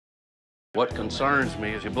What concerns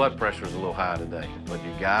me is your blood pressure's a little high today, but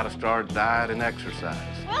you gotta start diet and exercise.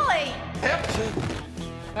 Willie!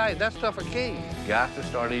 Hey, that's stuff a key. You got to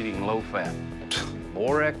start eating low fat.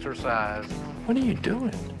 More exercise. What are you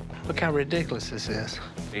doing? Look how ridiculous this is.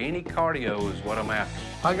 Any cardio is what I'm after.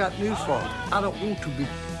 I got news for you. I don't want to be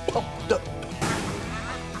pumped up.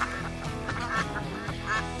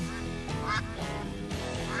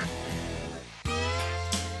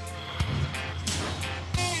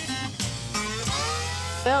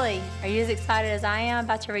 Willie, are you as excited as I am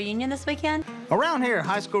about your reunion this weekend? Around here,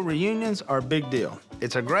 high school reunions are a big deal.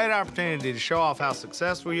 It's a great opportunity to show off how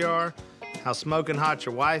successful you are, how smoking hot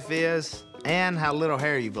your wife is, and how little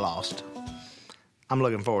hair you've lost. I'm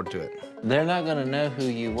looking forward to it. They're not gonna know who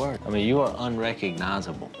you were. I mean, you are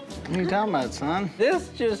unrecognizable. What are you talking about, son? This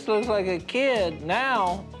just looks like a kid.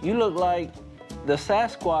 Now, you look like the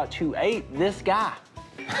Sasquatch who ate this guy.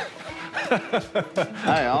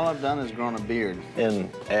 Hey, all I've done is grown a beard. And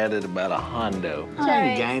added about a hundo. I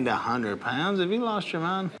ain't gained 100 pounds. Have you lost your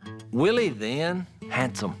mind? Willie then,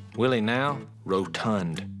 handsome. Willie now,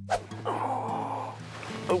 rotund. Oh.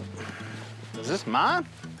 Is this mine?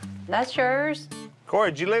 That's yours.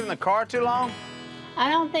 Corey, did you leave in the car too long? I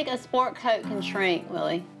don't think a sport coat can shrink,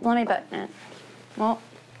 Willie. Let me button it. Well,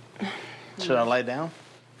 Should I lay down?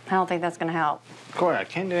 I don't think that's gonna help. Corey, I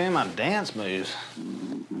can't do any of my dance moves.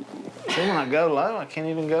 See, when I go low, I can't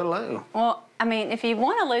even go low. Well, I mean, if you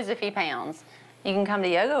want to lose a few pounds, you can come to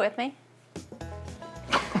yoga with me.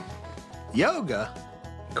 Yoga?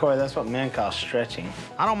 Corey, that's what men call stretching.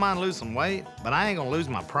 I don't mind losing some weight, but I ain't gonna lose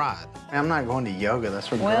my pride. I'm not going to yoga, that's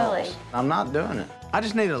for Willie. girls. I'm not doing it. I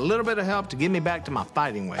just need a little bit of help to get me back to my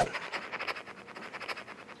fighting weight.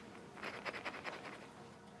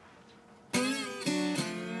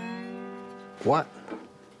 What?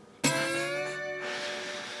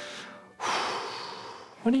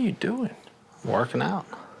 What are you doing? Working out.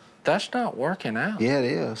 That's not working out. Yeah, it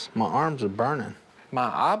is. My arms are burning.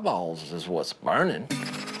 My eyeballs is what's burning.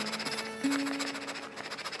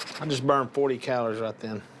 I just burned 40 calories right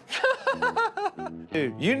then.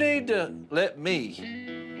 Dude, you need to let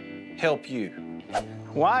me help you.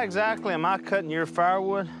 Why exactly am I cutting your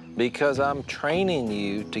firewood? Because I'm training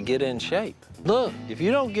you to get in shape. Look, if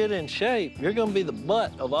you don't get in shape, you're gonna be the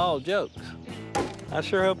butt of all jokes. I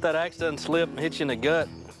sure hope that axe doesn't slip and hit you in the gut,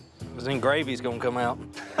 because then gravy's gonna come out.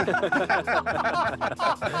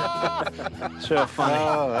 Sure funny.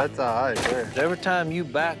 Oh, that's all right there. Every time you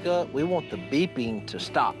back up, we want the beeping to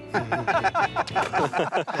stop.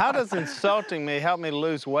 How does insulting me help me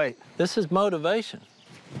lose weight? This is motivation.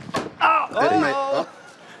 Oh!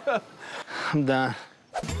 I'm done.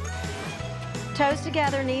 Toes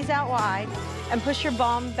together, knees out wide, and push your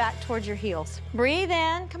bum back towards your heels. Breathe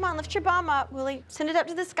in. Come on, lift your bum up, Willie. Send it up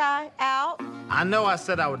to the sky. Out. I know I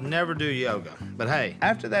said I would never do yoga, but hey,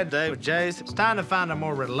 after that day with Jay's, it's time to find a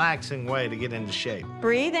more relaxing way to get into shape.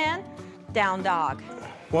 Breathe in. Down dog.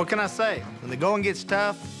 What can I say? When the going gets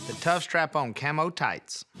tough, the tough strap on camo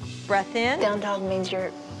tights. Breath in. Down dog means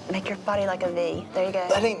make your body like a V. There you go.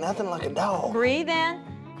 That ain't nothing like a dog. Breathe in.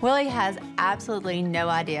 Willie has absolutely no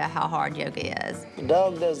idea how hard yoga is. The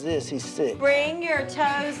dog does this, he's sick. Bring your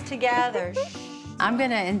toes together. I'm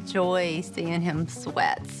gonna enjoy seeing him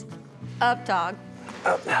sweat. Up dog.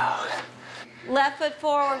 Up dog. Left foot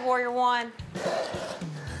forward, warrior one.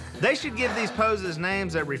 They should give these poses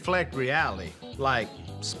names that reflect reality, like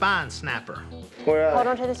spine snapper. Hold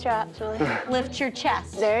on to the straps, Willie. Lift your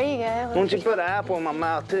chest. There you go. Why don't you put an apple in my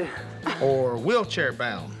mouth, too? Or wheelchair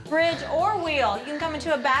bound. Bridge or wheel. You can come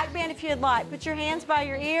into a back bend if you'd like. Put your hands by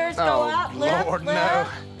your ears. Go up, lift, Lord, lift. no.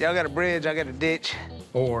 Y'all got a bridge, I got a ditch.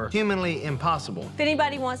 Or humanly impossible. If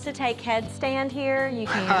anybody wants to take headstand here, you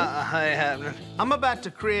can. Ain't happening. I'm about to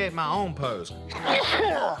create my own pose.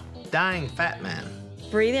 Dying fat man.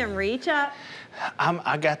 Breathe in, reach up.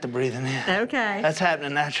 I got the breathing in. Okay. That's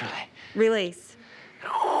happening naturally. Release.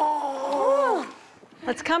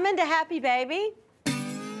 Let's come into happy baby.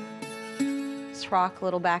 Just rock a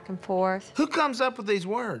little back and forth. Who comes up with these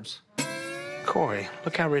words? Corey,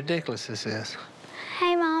 look how ridiculous this is.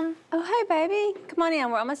 Hey, Mom. Oh, hey, baby. Come on in,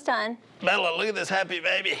 we're almost done. Bella, look at this happy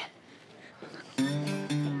baby.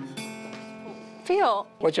 Phil.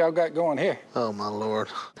 What y'all got going here? Oh, my Lord.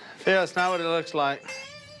 Phil, it's not what it looks like.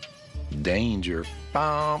 Danger.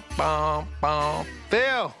 Bum, bum, bum.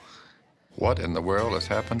 Phil! What in the world has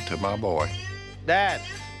happened to my boy? Dad.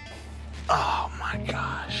 Oh, my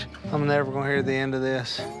gosh. I'm never gonna hear the end of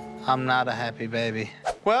this. I'm not a happy baby.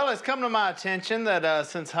 Well, it's come to my attention that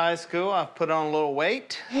since high school, I've put on a little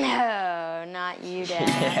weight. No, not you, Dad.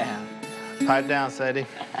 Yeah. Pipe down, Sadie.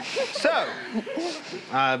 So,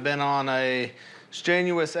 I've been on a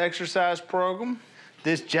strenuous exercise program.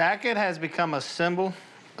 This jacket has become a symbol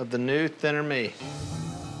of the new, thinner me.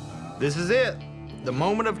 This is it, the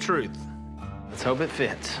moment of truth. Let's hope it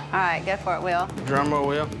fits. All right, go for it, Will. Drum roll,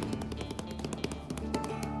 Will.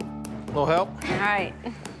 Little help? All right.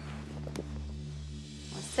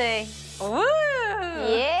 Let's see. Woo!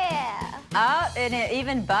 Yeah. Oh, and it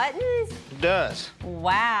even buttons? It does.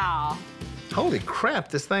 Wow. Holy crap,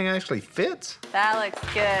 this thing actually fits. That looks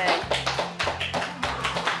good.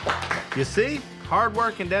 You see, hard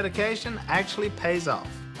work and dedication actually pays off.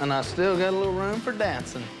 And I still got a little room for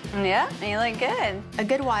dancing. Yeah, you look good. A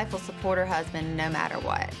good wife will support her husband no matter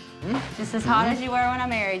what. Just as hot as you were when I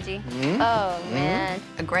married you. Oh, man.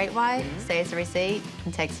 A great wife saves the receipt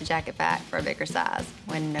and takes the jacket back for a bigger size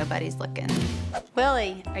when nobody's looking.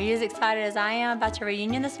 Willie, are you as excited as I am about your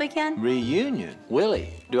reunion this weekend? Reunion?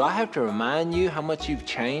 Willie, do I have to remind you how much you've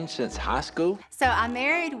changed since high school? So I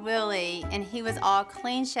married Willie, and he was all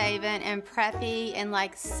clean-shaven and preppy and,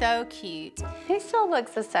 like, so cute. He still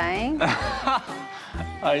looks the same.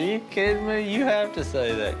 Are you kidding me? You have to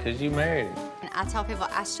say that because you married him. And I tell people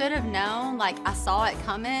I should have known, like, I saw it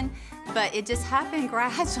coming, but it just happened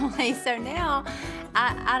gradually. So now,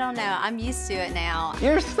 I don't know. I'm used to it now.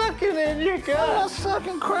 You're sucking in your gut. I'm not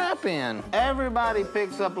sucking crap in. Everybody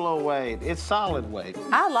picks up a little weight. It's solid weight.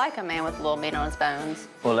 I like a man with a little meat on his bones.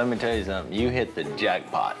 Well, let me tell you something. You hit the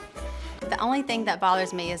jackpot. The only thing that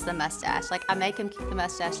bothers me is the mustache. Like, I make him keep the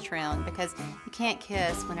mustache trimmed because you can't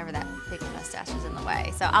kiss whenever that big mustache is in the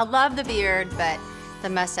way. So I love the beard, but the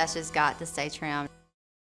mustache has got to stay trimmed.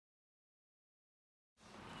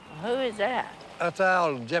 Who is that? That's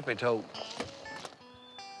Al and Jeppy told.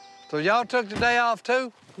 So y'all took the day off,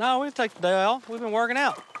 too? No, we've taken the day off. We've been working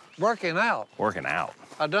out. Working out? Working out?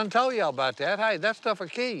 I done told y'all about that. Hey, that stuff will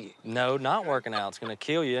kill you. No, not working out. It's gonna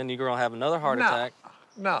kill you, and you're gonna have another heart attack.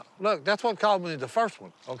 No, look, that's what called me the first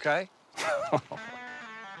one, okay?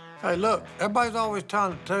 Hey, look, everybody's always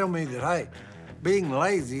trying to tell me that, hey, being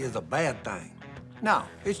lazy is a bad thing. No,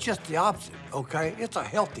 it's just the opposite, okay? It's a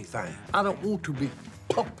healthy thing. I don't want to be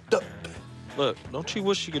pumped up. Look, don't you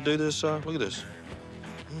wish you could do this? Look at this.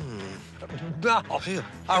 No,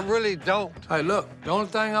 I really don't. Hey, look, the only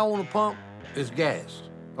thing I want to pump is gas,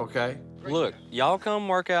 okay? Look, y'all come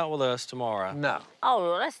work out with us tomorrow. No.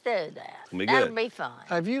 Oh, let's do that. Be That'll good. be fun.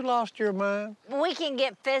 Have you lost your mind? We can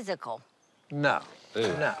get physical. No. Ew,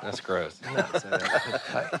 No. that's gross.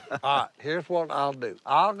 Hey, all right, here's what I'll do.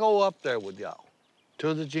 I'll go up there with y'all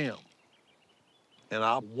to the gym, and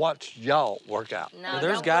I'll watch y'all work out. No, Well,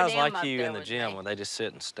 there's don't guys put him like up you there in the with gym me. where they just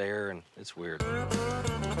sit and stare, and it's weird.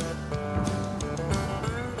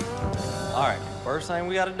 All right, first thing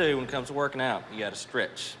we gotta do when it comes to working out, you gotta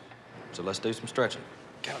stretch. So let's do some stretching.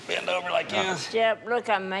 Kind of bend over like this. Jep, look,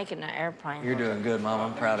 I'm making an airplane. You're doing good, Mom.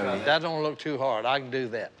 I'm proud of you. That don't look too hard. I can do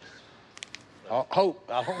that. I hope.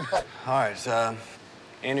 I don't know. All right, so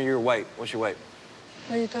enter your weight. What's your weight?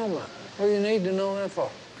 What are you talking about? What do you need to know that for?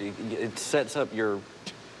 It sets up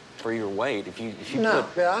for your weight. If you No,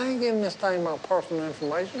 I ain't giving this thing my personal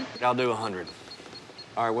information. I'll do 100.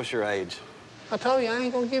 All right, what's your age? I told you I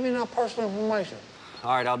ain't gonna give you no personal information.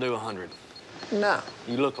 All right, I'll do 100. No.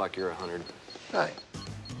 You look like you're 100. Hey,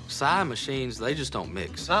 Si machines, they just don't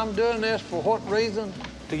mix. I'm doing this for what reason?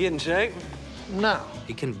 To get in shape? No.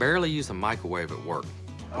 He can barely use a microwave at work.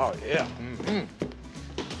 Oh, yeah.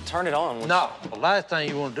 Turn it on. No. The last thing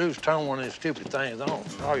you want to do is turn one of these stupid things on.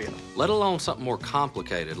 Oh, yeah. Let alone something more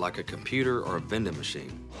complicated like a computer or a vending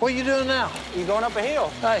machine. What are you doing now? You going up a hill?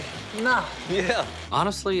 Hey, no. Yeah.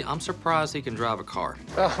 Honestly, I'm surprised he can drive a car,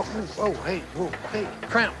 Hey,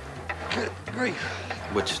 cramp. Good grief.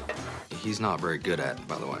 which he's not very good at,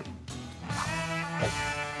 by the way.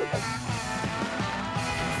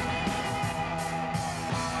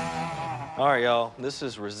 All right, y'all. This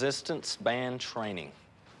is resistance band training.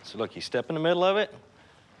 So look, you step in the middle of it.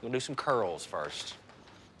 We're gonna do some curls first.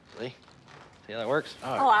 See how that works?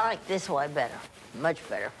 All right. Oh, I like this way better. Much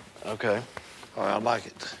better. Okay. Oh, I like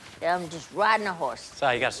it. Yeah, I'm just riding a horse. So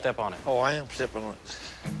you gotta step on it. Oh, I am sipping on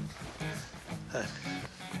it.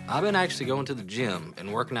 I've been actually going to the gym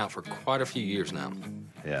and working out for quite a few years now.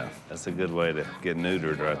 Yeah, that's a good way to get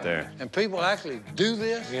neutered right there. And people actually do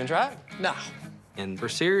this? You gonna try it? No. And for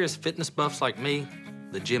serious fitness buffs like me,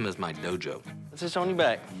 the gym is my dojo. It's just on your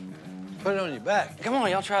back. Put it on your back. Come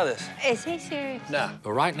on, y'all try this. Is he serious? No.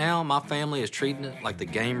 But right now, my family is treating it like the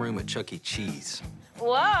game room at Chuck E. Cheese. Whoa!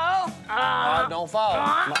 All right, don't fall.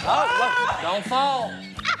 Oh, look, don't fall.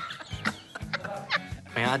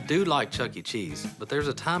 Man, I do like Chuck E. Cheese, but there's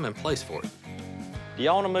a time and place for it. Do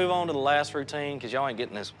y'all wanna move on to the last routine? Because y'all ain't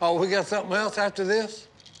getting this. Oh, we got something else after this?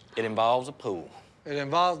 It involves a pool. It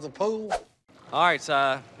involves the pool? All right, Si,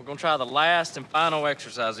 we're gonna try the last and final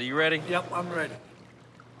exercise. Are you ready? Yep, I'm ready.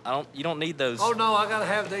 You don't need those. Oh, no, I gotta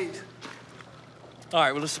have these. All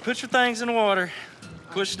right, well, let's put your things in the water.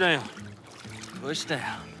 Push down. Push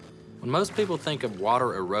down. When most people think of water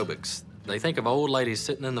aerobics, they think of old ladies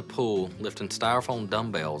sitting in the pool lifting styrofoam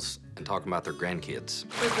dumbbells and talking about their grandkids.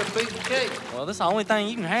 It's a piece of cake. Well, that's the only thing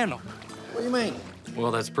you can handle. What do you mean?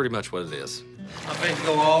 Well, that's pretty much what it is. I think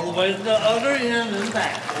go all the way to the other end and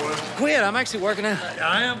back. Quit, I'm actually working out.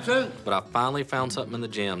 I am too. But I finally found something in the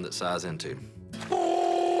gym that Si's into.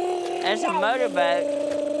 That's a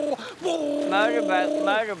motorboat.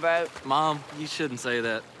 Motorboat. Mom, you shouldn't say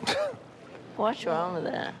that. What's wrong with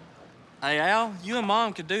that? Hey, Al, you and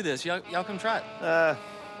Mom could do this. Y'all come try it.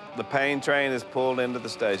 The pain train is pulled into the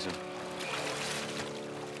station.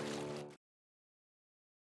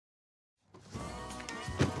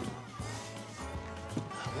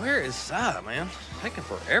 Where is Si, man? Taking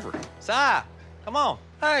forever. Si, come on.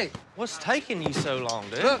 Hey, What's taking you so long,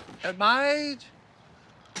 dude? look, at my age,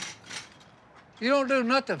 you don't do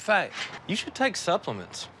nothing fast. You should take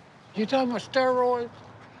supplements. You talking about steroids?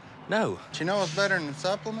 No. But you know what's better than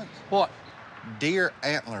supplements? What? Deer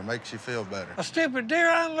antler makes you feel better. A stupid deer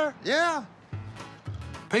antler? Yeah.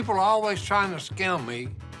 People are always trying to scam me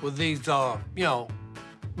with these,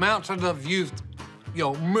 mountains of youth,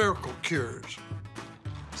 miracle cures.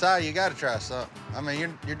 Si, you gotta try something. I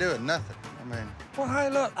mean, you're doing nothing. I mean, Well, hey,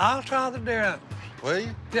 look, I'll try the deer antler. will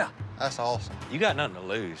you? Yeah, That's awesome. You got nothing to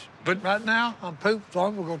lose. but right now, I'm pooped, so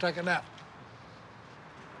I'm gonna go take a nap.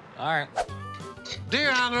 All right. Deer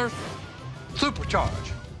antlers,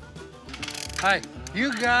 supercharge. Hey,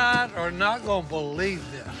 you guys are not gonna believe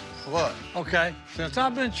this. What? Okay, since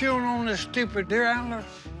I've been chewing on this stupid deer antler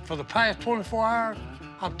for the past 24 hours,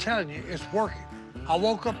 I'm telling you, it's working. I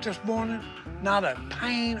woke up this morning, not a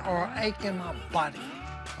pain or an ache in my body.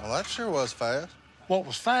 Well, that sure was fast. What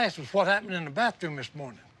was fast was what happened in the bathroom this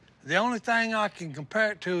morning. The only thing I can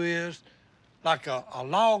compare it to is like a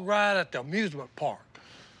log ride at the amusement park.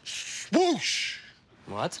 Swoosh!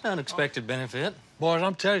 Well, that's an unexpected benefit. Boys,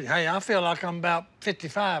 I'm telling you, hey, I feel like I'm about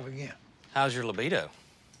 55 again. How's your libido?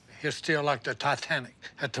 It's still like the Titanic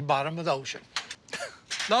at the bottom of the ocean.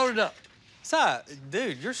 Load it up. Si,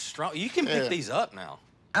 dude, you're strong. You can pick these up now.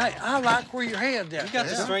 Hey, I like where your head's at. You got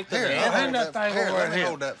the strength of Here, the I'll hand antler. that thing Here, over let me here.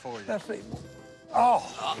 hold that for you. Let's see. Oh,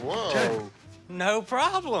 Whoa. No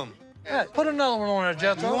problem. hey, put another one on there,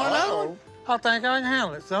 Jethro. You want another one? I think I can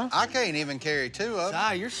handle it, son. I can't even carry two of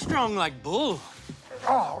them. Si, you're strong like bull.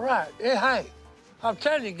 All right. Yeah, hey, I'm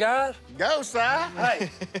telling you, guys. Go, Si. Hey.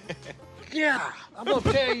 Yeah, I'm gonna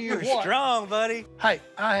tell you You're what. strong, buddy. Hey,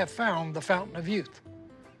 I have found the fountain of youth.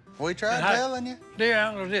 We tried And hey, telling you. Deer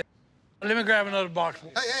antlers it. Let me grab another box. Hey,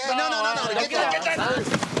 no. Get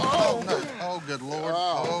that. Oh, no. Oh, good Lord.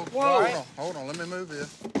 Oh, Whoa. Hold on. Let me move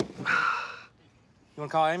this. You want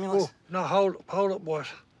to call ambulance? Oh, no, hold up, boys.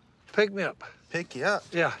 Pick me up. Pick you up.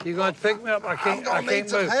 Yeah, you going to pick me up? I can't I'm gonna need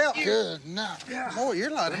some move. help. Good. No. Yeah. Boy, you're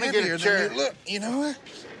a lot Let me get a heavier chair. than you look. You know what?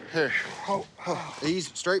 Here.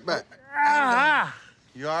 Easy. Straight back. Ah,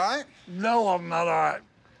 You all right? no, I'm not all right.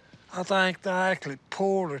 I think I actually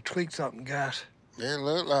pulled or tweaked something, guys. Yeah,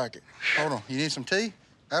 look like it. Hold on. You need some tea?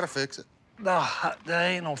 That'll fix it. No,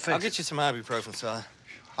 there ain't no fix. I'll get you some ibuprofen, Si. I'm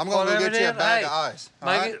gonna go Whatever get you a it is, bag hey, of ice. All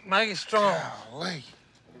right? Make it strong. Golly.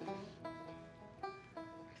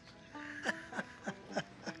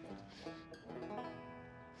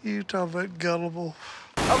 You talk about gullible.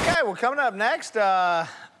 Okay, well, coming up next, I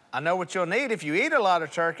know what you'll need. If you eat a lot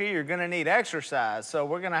of turkey, you're gonna need exercise. So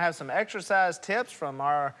we're gonna have some exercise tips from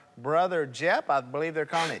our brother Jep. I believe they're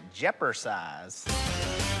calling it Jeppercise.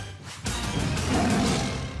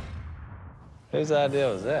 Whose idea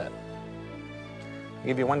was that? I'll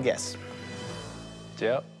give you one guess.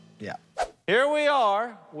 Jep? Yeah. Here we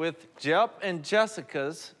are with Jep and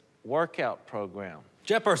Jessica's workout program.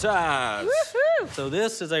 Jeppercise. So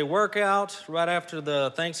this is a workout right after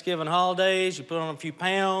the Thanksgiving holidays. You put on a few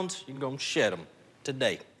pounds, you can go shed them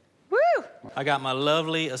today. Woo! I got my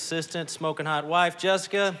lovely assistant, smoking hot wife,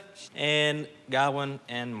 Jessica, and Godwin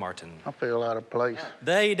and Martin. I feel out of place.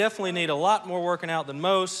 They definitely need a lot more working out than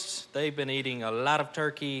most. They've been eating a lot of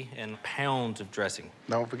turkey and pounds of dressing.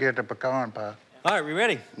 Don't forget the pecan pie. All right, we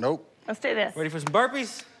ready? Nope. Let's do this. Ready for some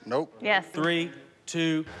burpees? Nope. Yes. 3,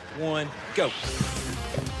 2, 1, go.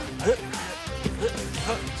 Let's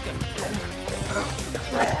go.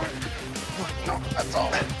 No, that's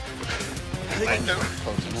all.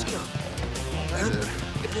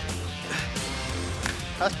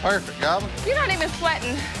 That's perfect, Goblin. You're not even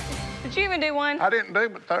sweating. Did you even do one? I didn't do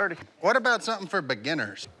but 30. What about something for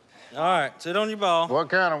beginners? All right, sit on your ball. What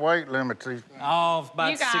kind of weight limit is? Oh,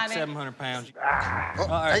 about You got 600, it. 700 pounds. All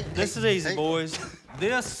right, this is easy, boys.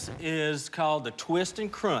 This is called the twist and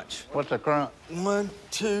crunch. What's a crunch? 1,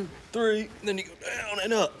 2, 3, then you go down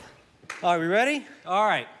and up. All right, we ready? All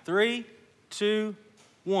right, 3, 2,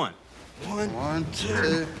 1. 1,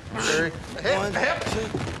 2, 3. 1, 2.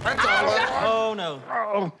 That's all. Oh, no.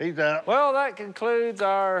 Oh, he's out. Well, that concludes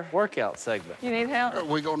our workout segment. You need help?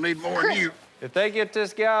 We're gonna need more than you. If they get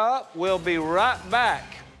this guy up, we'll be right back.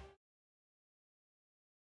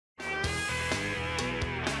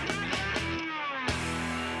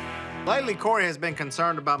 Lately, Corey has been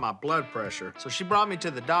concerned about my blood pressure, so she brought me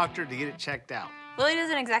to the doctor to get it checked out. Willie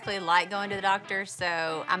doesn't exactly like going to the doctor,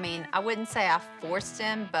 so, I mean, I wouldn't say I forced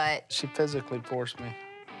him, but She physically forced me.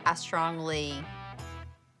 I strongly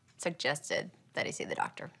suggested that he see the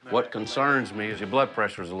doctor. What concerns me is your blood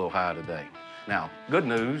pressure is a little high today. Now, good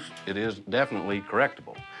news, it is definitely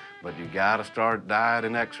correctable, but you gotta start diet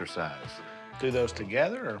and exercise. Do those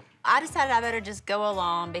together, or? I decided I better just go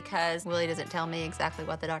along because Willie doesn't tell me exactly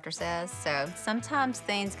what the doctor says, so sometimes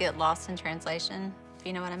things get lost in translation, if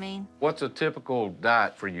you know what I mean. What's a typical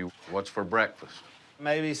diet for you? What's for breakfast?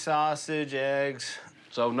 Maybe sausage, eggs.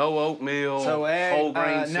 So no oatmeal, So whole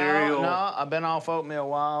grain cereal? No, I've been off oatmeal a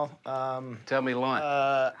while. Tell me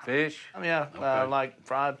lunch. Fish? Yeah, Okay. like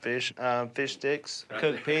fried fish, fish sticks,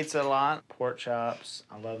 cooked pizza a lot, pork chops.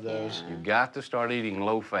 I love those. You've got to start eating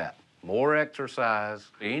low fat. More exercise,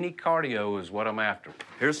 any cardio is what I'm after.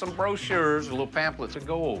 Here's some brochures, a little pamphlet to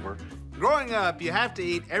go over. Growing up, you have to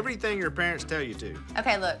eat everything your parents tell you to.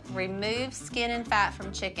 Okay, look, remove skin and fat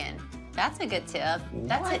from chicken. That's a good tip.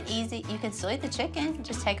 That's an easy, you can still eat the chicken,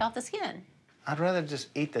 just take off the skin. I'd rather just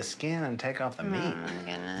eat the skin and take off the meat. Oh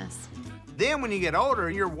my goodness. Then when you get older,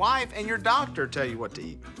 your wife and your doctor tell you what to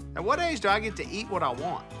eat. At what age do I get to eat what I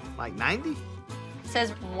want? Like 90? It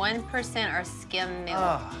says 1% are skim milk.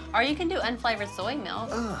 Ugh. Or you can do unflavored soy milk.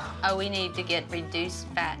 Oh, we need to get reduced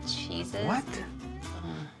fat cheeses. What?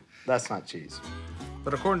 That's not cheese.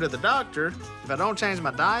 But according to the doctor, if I don't change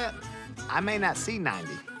my diet, I may not see 90.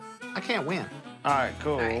 I can't win. All right,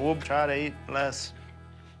 cool. All right. We'll try to eat less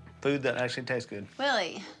food that actually tastes good.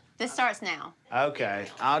 Willie, this starts now. Okay,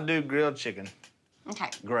 I'll do grilled chicken. Okay.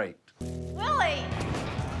 Great. Willie!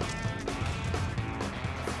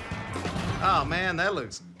 Oh, man, that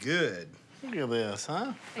looks good. Look at this,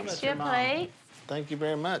 huh? Fix your plate. Thank you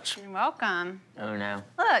very much. You're welcome. Oh, no.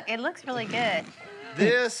 Look, it looks really good.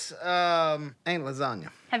 This ain't lasagna.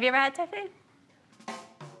 Have you ever had tofu?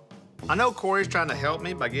 I know Corey's trying to help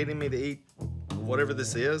me by getting me to eat whatever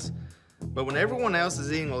this is, but when everyone else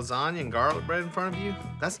is eating lasagna and garlic bread in front of you,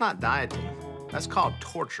 that's not dieting. That's called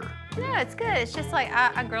torture. No, it's good. It's just like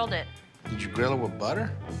I grilled it. Did you grill it with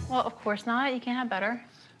butter? Well, of course not. You can't have butter.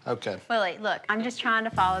 Okay. Willie, look, I'm just trying to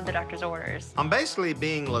follow the doctor's orders. I'm basically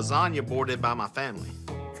being lasagna boarded by my family.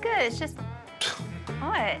 It's good. It's just...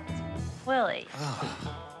 What? Willie.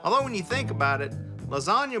 Although when you think about it,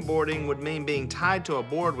 lasagna boarding would mean being tied to a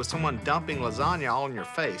board with someone dumping lasagna all in your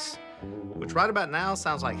face, which right about now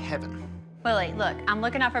sounds like heaven. Willie, look, I'm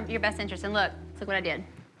looking out for your best interest, and look what I did.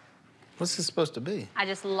 What's this supposed to be? I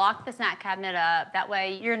just locked the snack cabinet up. That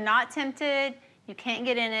way you're not tempted, you can't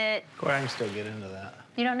get in it. Corey, I can still get into that.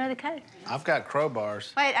 You don't know the code. I've got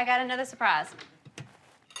crowbars. Wait, I got another surprise.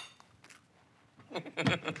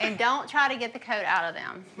 And don't try to get the code out of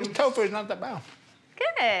them. This tofu is not that bad. Good.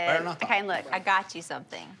 Better than I thought. Okay, look, I got you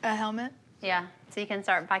something. A helmet? Yeah, so you can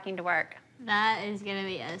start biking to work. That is gonna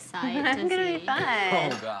be a sight to It's see. gonna be fun.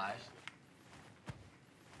 Oh, gosh.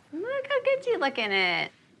 Look how good you look in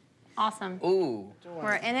it. Awesome. Ooh.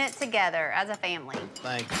 We're in it together as a family.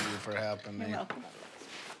 Thank you for helping me. You're welcome.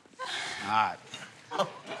 All right.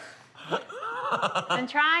 I'm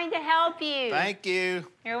trying to help you. Thank you.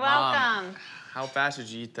 You're welcome. How fast did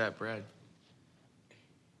you eat that bread?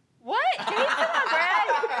 What? Can you eat my bread?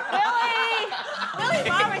 Willie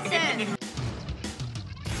Robertson.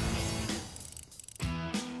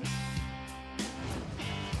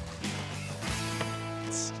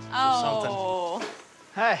 Oh.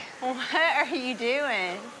 Hey. What are you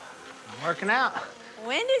doing? I'm working out.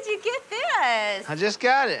 When did you get this? I just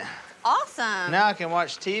got it. Awesome. Now I can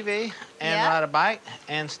watch TV and Yeah. ride a bike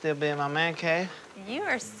and still be in my man cave. You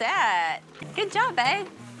are set. Good job, babe.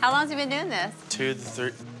 How long have you been doing this? 2 to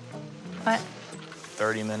 3. What?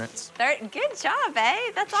 30 minutes. Good job,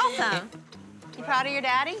 babe. That's awesome. You proud of your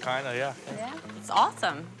daddy? Kinda, yeah. Yeah. It's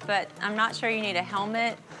awesome, but I'm not sure you need a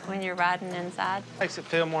helmet when you're riding inside. Makes it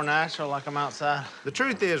feel more natural, like I'm outside. The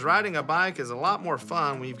truth is, riding a bike is a lot more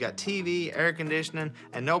fun when you've got TV, air conditioning,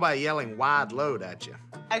 and nobody yelling wide load at you.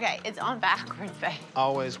 Okay, it's on backwards, babe.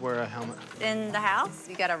 Always wear a helmet. In the house,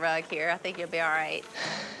 you got a rug here. I think you'll be all right.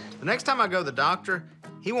 The next time I go to the doctor,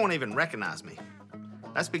 he won't even recognize me.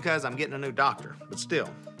 That's because I'm getting a new doctor, but still,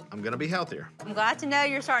 I'm gonna be healthier. I'm glad to know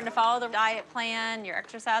you're starting to follow the diet plan, you're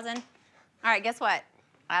exercising. All right, guess what?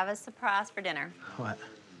 I have a surprise for dinner. What?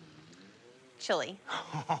 Chili.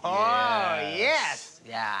 Oh, yes!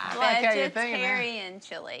 Yeah. I like how you're thinking, man. Vegetarian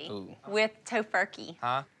chili with tofurkey.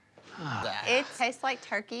 Huh? It tastes like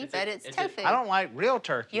turkey, but it's tofu. I don't like real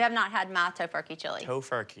turkey. You have not had my tofurkey chili.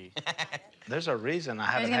 Tofurkey. There's a reason I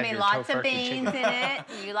haven't There's had gonna be your lots of tofurkey beans chicken. in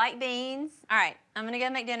it. You like beans. All right, I'm gonna go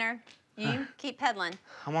make dinner. You keep pedaling.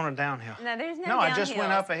 I'm on a downhill. No, there's no No, I just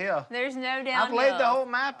went downhills. up a hill. There's no downhill. I've laid the whole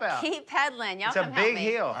map out. Keep pedaling. Y'all It's a come help big me.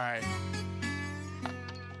 hill. All right.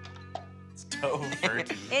 It's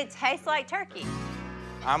Tofurkey. It tastes like turkey.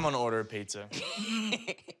 I'm gonna order a pizza.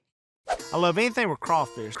 I love anything with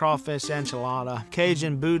crawfish. Crawfish enchilada,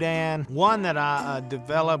 Cajun boudin. One that I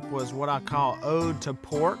developed was what I call ode to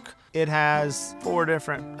pork. It has 4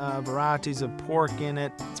 different varieties of pork in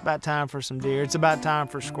it. It's about time for some deer. It's about time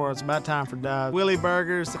for squirrel. It's about time for dove. Willie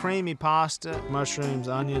burgers, creamy pasta, mushrooms,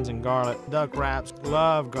 onions, and garlic. Duck wraps.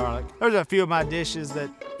 Love garlic. There's a few of my dishes that,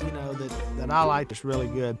 you know, that I like. It's really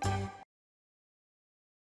good.